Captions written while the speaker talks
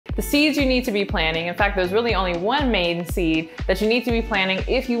the seeds you need to be planting. In fact, there's really only one main seed that you need to be planting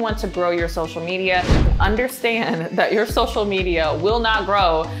if you want to grow your social media. Understand that your social media will not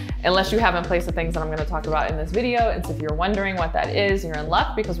grow unless you have in place the things that I'm going to talk about in this video. And so if you're wondering what that is, you're in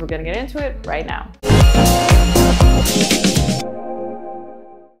luck, because we're going to get into it right now.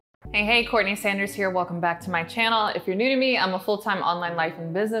 Hey, CourtneyLSanders here. Welcome back to my channel. If you're new to me, I'm a full-time online life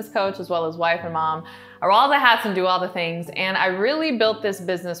and business coach, as well as wife and mom. I wear all the hats and do all the things. And I really built this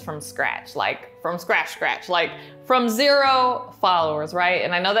business from scratch, like from zero followers, right?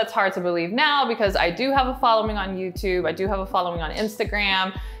 And I know that's hard to believe now because I do have a following on YouTube. I do have a following on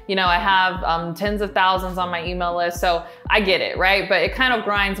Instagram. You know, I have tens of thousands on my email list, so I get it, right? But it kind of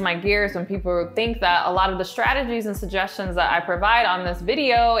grinds my gears when people think that a lot of the strategies and suggestions that I provide on this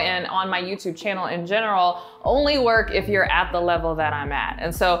video and on my YouTube channel in general only work if you're at the level that I'm at.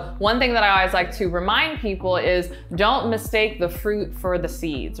 And so one thing that I always like to remind people is don't mistake the fruit for the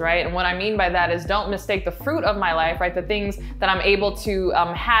seeds, right? And what I mean by that is don't mistake the fruit of my life, right? The things that I'm able to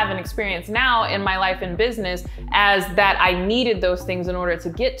have and experience now in my life and business as that I needed those things in order to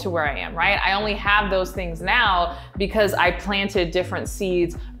get to where I am, right? I only have those things now because I planted different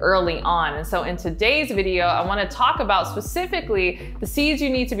seeds early on. And so in today's video, I want to talk about specifically the seeds you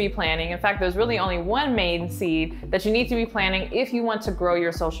need to be planting. In fact, there's really only one main seed that you need to be planting if you want to grow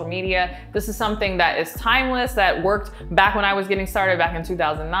your social media. This is something that is timeless, that worked back when I was getting started back in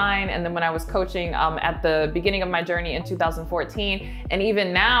 2009, and then when I was coaching at the beginning of my journey in 2014. And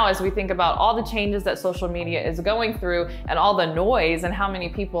even now, as we think about all the changes that social media is going through and all the noise and how many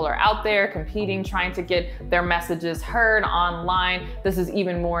people are out there competing, trying to get their messages heard online, this is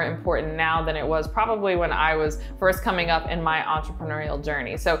even more important now than it was probably when I was first coming up in my entrepreneurial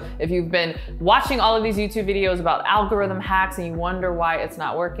journey. So if you've been watching all of these YouTube videos about algorithm hacks and you wonder why it's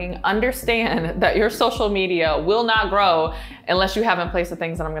not working, understand that your social media will not grow unless you have in place the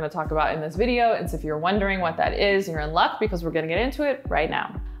things that I'm going to talk about in this video. And so if you're wondering what that is, you're in luck, because we're going to get into it right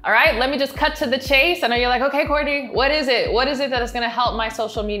now. All right, let me just cut to the chase. I know you're like, okay, Courtney, what is it? What is it that is going to help my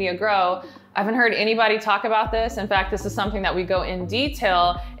social media grow? I haven't heard anybody talk about this. In fact, this is something that we go in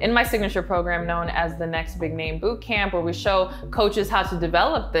detail in my signature program known as the Next Big Name Bootcamp, where we show coaches how to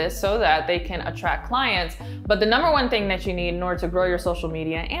develop this so that they can attract clients. But the number one thing that you need in order to grow your social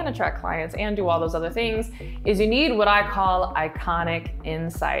media and attract clients and do all those other things is you need what I call iconic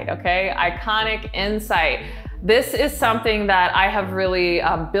insight, okay? Iconic insight. This is something that I have really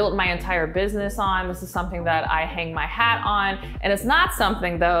built my entire business on. This is something that I hang my hat on. And it's not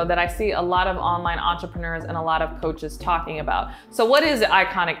something, though, that I see a lot of online entrepreneurs and a lot of coaches talking about. So what is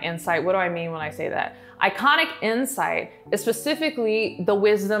iconic insight? What do I mean when I say that? Iconic insight is specifically the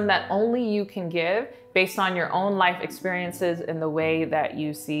wisdom that only you can give based on your own life experiences and the way that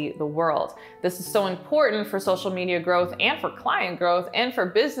you see the world. This is so important for social media growth and for client growth and for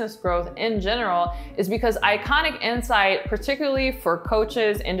business growth in general, is because iconic insight, particularly for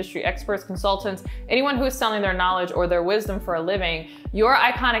coaches, industry experts, consultants, anyone who is selling their knowledge or their wisdom for a living, your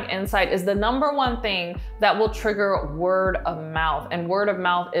iconic insight is the number one thing that will trigger word of mouth. And word of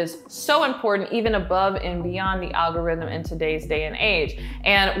mouth is so important, even above and beyond the algorithm in today's day and age.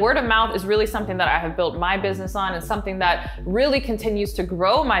 And word of mouth is really something that I have built my business on, and something that really continues to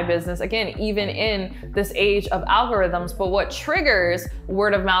grow my business, again, even in this age of algorithms. But what triggers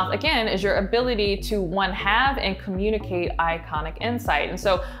word of mouth, again, is your ability to, one, have and communicate iconic insight. And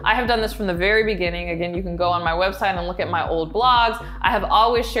so I have done this from the very beginning. Again, you can go on my website and look at my old blogs. I have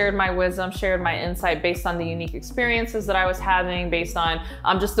always shared my wisdom, shared my insight based on the unique experiences that I was having, based on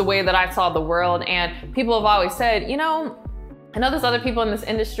just the way that I saw the world. And people have always said, you know, I know there's other people in this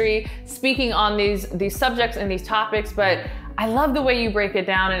industry speaking on these subjects and these topics, but I love the way you break it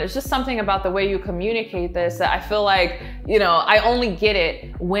down. And it's just something about the way you communicate this that I feel like, you know, I only get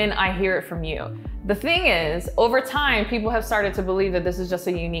it when I hear it from you. The thing is, over time, people have started to believe that this is just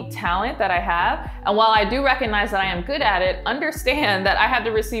a unique talent that I have. And while I do recognize that I am good at it, understand that I had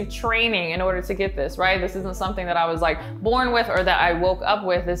to receive training in order to get this, right? This isn't something that I was like born with or that I woke up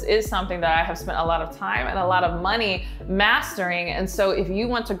with. This is something that I have spent a lot of time and a lot of money mastering. And so if you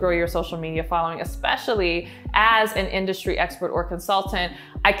want to grow your social media following, especially as an industry expert or consultant,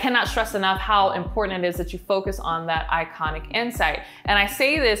 I cannot stress enough how important it is that you focus on that iconic insight. And I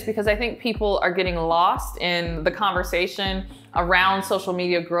say this because I think people are getting lost in the conversation around social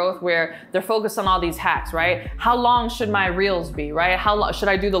media growth, where they're focused on all these hacks, right? How long should my reels be, right? How long should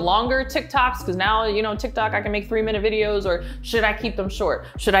I do the longer TikToks? Because now, you know, TikTok, I can make 3-minute videos, or should I keep them short?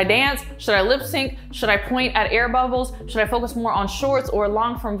 Should I dance? Should I lip sync? Should I point at air bubbles? Should I focus more on shorts or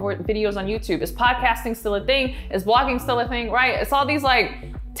long form videos on YouTube? Is podcasting still a thing? Is blogging still a thing, right? It's all these like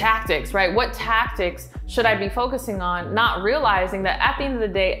tactics, right? What tactics should I be focusing on? Not realizing that at the end of the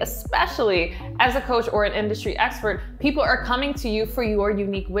day, especially as a coach or an industry expert, people are coming to you for your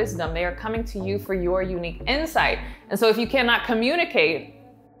unique wisdom. They are coming to you for your unique insight. And so if you cannot communicate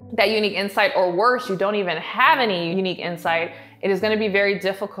that unique insight, or worse, you don't even have any unique insight, it is going to be very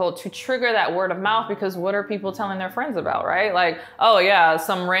difficult to trigger that word of mouth, because what are people telling their friends about, right? Like, oh yeah,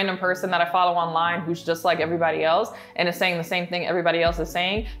 some random person that I follow online who's just like everybody else and is saying the same thing everybody else is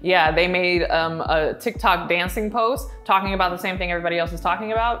saying. Yeah, they made a TikTok dancing post talking about the same thing everybody else is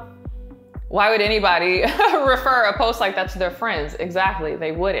talking about. Why would anybody refer a post like that to their friends? Exactly,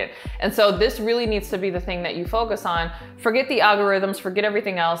 they wouldn't. And so this really needs to be the thing that you focus on. Forget the algorithms, forget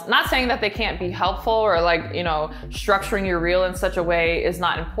everything else. Not saying that they can't be helpful, or like, you know, structuring your reel in such a way is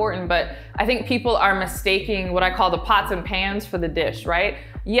not important, but I think people are mistaking what I call the pots and pans for the dish, right?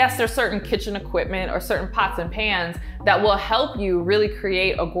 Yes, there's certain kitchen equipment or certain pots and pans that will help you really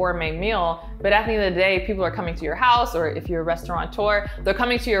create a gourmet meal. But at the end of the day, people are coming to your house, or if you're a restaurateur, they're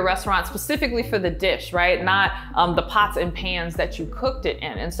coming to your restaurant specifically for the dish, right? Not the pots and pans that you cooked it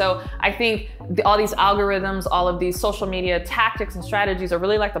in. And so I think all these algorithms, all of these social media tactics and strategies are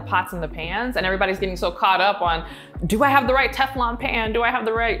really like the pots and the pans, and everybody's getting so caught up on, do I have the right Teflon pan? Do I have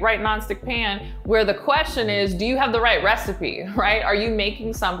the right nonstick pan? Where the question is, do you have the right recipe, right? Are you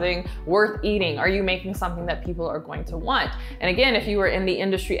making something worth eating? Are you making something that people are going to want? And again, if you were in the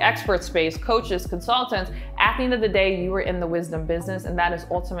industry expert space, coaches, consultants, at the end of the day, you were in the wisdom business, and that is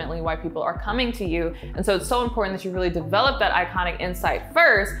ultimately why people are coming to you. And so it's so important that you really develop that iconic insight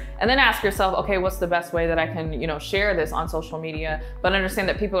first, and then ask yourself, okay, what's the best way that I can, you know, share this on social media, but understand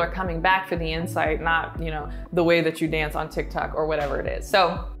that people are coming back for the insight, not, you know, the way that you dance on TikTok or whatever it is.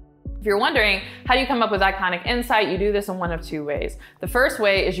 So if you're wondering, how do you come up with iconic insight? You do this in one of two ways. The first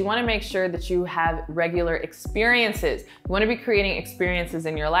way is you want to make sure that you have regular experiences. You want to be creating experiences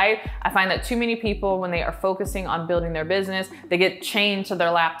in your life. I find that too many people, when they are focusing on building their business, they get chained to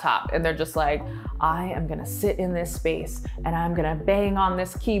their laptop and they're just like, I am going to sit in this space and I'm going to bang on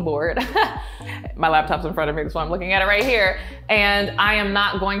this keyboard. My laptop's in front of me, that's why I'm looking at it right here. And I am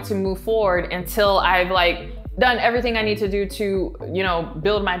not going to move forward until I've done everything I need to do to, you know,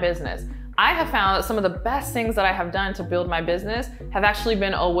 build my business. I have found that some of the best things that I have done to build my business have actually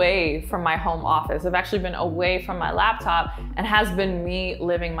been away from my home office, have actually been away from my laptop, and has been me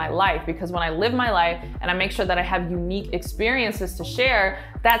living my life. Because when I live my life and I make sure that I have unique experiences to share,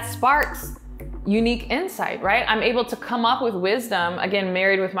 that sparks unique insight, right? I'm able to come up with wisdom, again,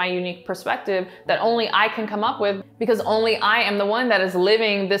 married with my unique perspective that only I can come up with, because only I am the one that is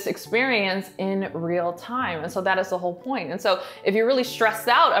living this experience in real time. And so that is the whole point. And so if you're really stressed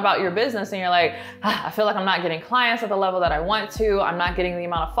out about your business and you're like, I feel like I'm not getting clients at the level that I want to, I'm not getting the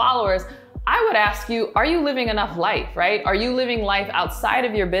amount of followers, I would ask you, are you living enough life, right? Are you living life outside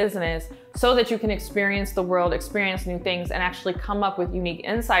of your business so that you can experience the world, experience new things, and actually come up with unique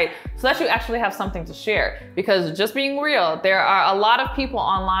insight so that you actually have something to share? Because just being real, there are a lot of people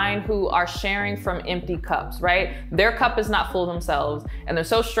online who are sharing from empty cups, right? Their cup is not full themselves, and they're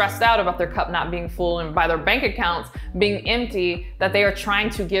so stressed out about their cup not being full and by their bank accounts being empty that they are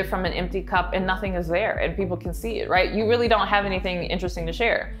trying to give from an empty cup and nothing is there and people can see it, right? You really don't have anything interesting to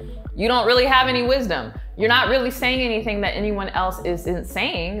share. You don't really have any wisdom. You're not really saying anything that anyone else isn't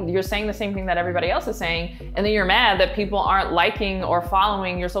saying. You're saying the same thing that everybody else is saying, and then you're mad that people aren't liking or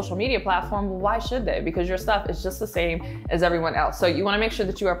following your social media platform. Well, why should they? Because your stuff is just the same as everyone else. So you want to make sure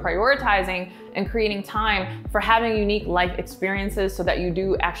that you are prioritizing and creating time for having unique life experiences so that you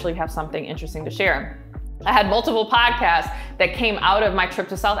do actually have something interesting to share. I had multiple podcasts that came out of my trip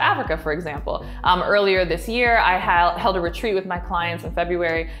to South Africa, for example. Earlier this year, I held a retreat with my clients in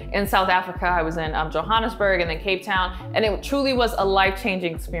February in South Africa. I was in Johannesburg and then Cape Town, and it truly was a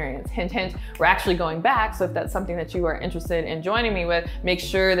life-changing experience. Hint, hint, we're actually going back. So if that's something that you are interested in joining me with, make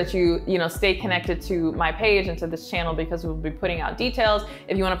sure that you stay connected to my page and to this channel, because we'll be putting out details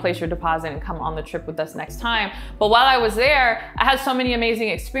if you want to place your deposit and come on the trip with us next time. But while I was there, I had so many amazing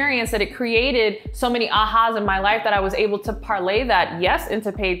experiences that it created so many ahas in my life that I was able to parlay that, yes,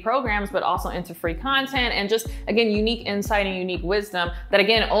 into paid programs, but also into free content and just, again, unique insight and unique wisdom that,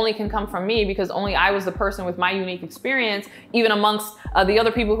 again, only can come from me, because only I was the person with my unique experience, even amongst the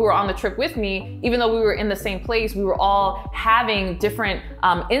other people who were on the trip with me. Even though we were in the same place, we were all having different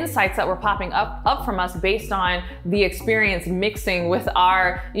insights that were popping up from us based on the experience mixing with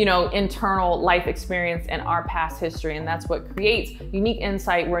our, internal life experience and our past history. And that's what creates unique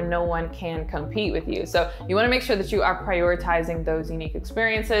insight where no one can compete with you. So you want to make sure that you are prioritizing those unique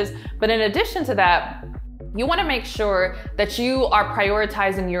experiences. But in addition to that, You want to make sure that you are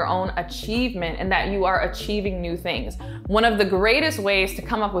prioritizing your own achievement and that you are achieving new things. One of the greatest ways to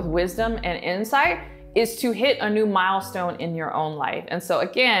come up with wisdom and insight is to hit a new milestone in your own life. And so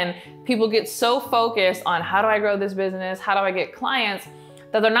again, people get so focused on how do I grow this business? How do I get clients?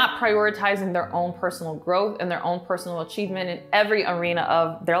 That they're not prioritizing their own personal growth and their own personal achievement in every arena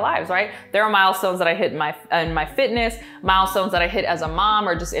of their lives, right? There are milestones that I hit in my fitness, milestones that I hit as a mom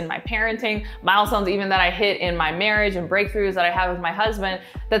or just in my parenting, milestones even that I hit in my marriage and breakthroughs that I have with my husband,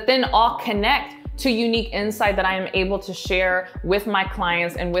 that then all connect to unique insight that I am able to share with my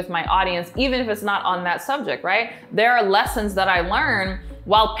clients and with my audience, even if it's not on that subject, right? There are lessons that I learn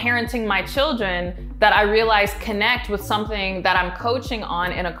while parenting my children that I realize connect with something that I'm coaching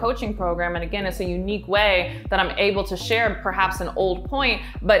on in a coaching program. And again, it's a unique way that I'm able to share perhaps an old point,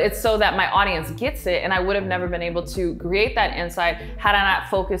 but it's so that my audience gets it. And I would have never been able to create that insight had I not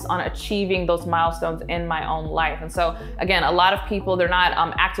focused on achieving those milestones in my own life. And so again, a lot of people, they're not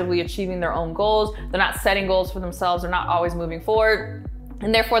actively achieving their own goals. They're not setting goals for themselves. They're not always moving forward.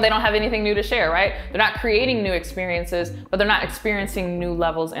 And therefore they don't have anything new to share, right? They're not creating new experiences, but they're not experiencing new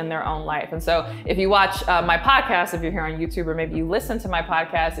levels in their own life. And so if you watch my podcast, if you're here on YouTube, or maybe you listen to my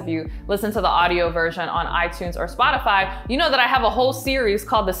podcast, if you listen to the audio version on iTunes or Spotify, you know that I have a whole series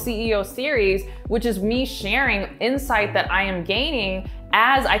called the CEO series, which is me sharing insight that I am gaining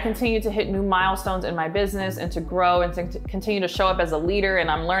as I continue to hit new milestones in my business and to grow and to continue to show up as a leader,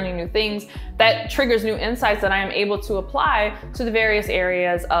 and I'm learning new things, that triggers new insights that I am able to apply to the various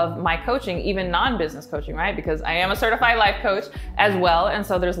areas of my coaching, even non-business coaching, right? Because I am a certified life coach as well. And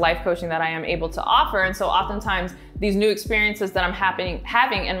so there's life coaching that I am able to offer. And so oftentimes these new experiences that I'm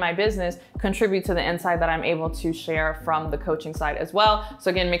having in my business contribute to the insight that I'm able to share from the coaching side as well. So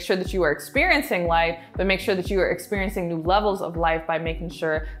again, make sure that you are experiencing life, but make sure that you are experiencing new levels of life by making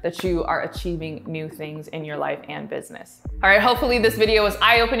sure that you are achieving new things in your life and business. All right, hopefully this video was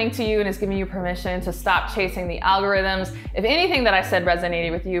eye-opening to you and is giving you permission to stop chasing the algorithms. If anything that I said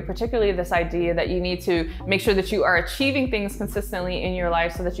resonated with you, particularly this idea that you need to make sure that you are achieving things consistently in your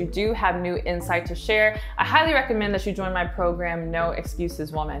life so that you do have new insight to share, I highly recommend that you join my program, No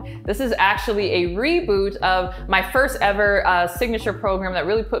Excuses Woman. This is actually a reboot of my first ever signature program that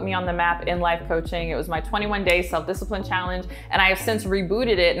really put me on the map in life coaching. It was my 21-day self-discipline challenge, and I have since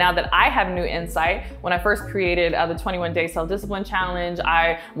rebooted it now that I have new insight. When I first created the 21-day self-discipline challenge,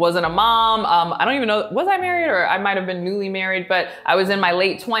 I wasn't a mom. I don't even know, was I married, or I might have been newly married, but I was in my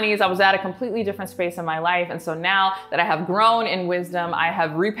late 20s. I was at a completely different space in my life. And so now that I have grown in wisdom, I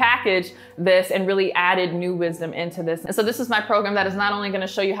have repackaged this and really added new wisdom into this. And so this is my program that is not only going to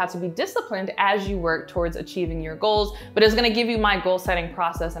show you how to be disciplined as you work towards achieving your goals, but it's going to give you my goal setting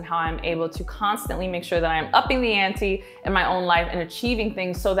process and how I'm able to constantly make sure that I am upping the ante in my own life and achieving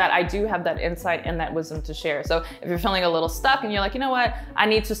things so that I do have that insight and that wisdom to share. So if you're feeling a little stuck and you're like, you know what, I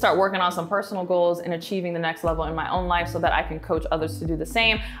need to start working on some personal goals and achieving the next level in my own life so that I can coach others to do the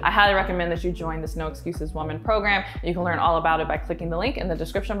same, I highly recommend that you join this No Excuses Woman program. You can learn all about it by clicking the link in the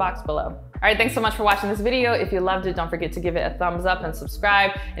description box below. All right, thanks so much for watching this video. If you loved it, don't forget to give it a thumbs up and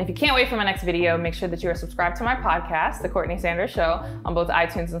subscribe. And if you can't wait for my next video, make sure that you are subscribed to my podcast, The Courtney Sanders Show, on both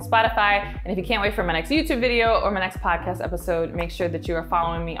iTunes and Spotify. And if you can't wait for my next YouTube video or my next podcast episode, make sure that you are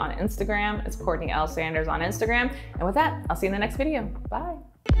following me on Instagram. It's CourtneyLSanders on Instagram. And with that, I'll see you in the next video. Bye.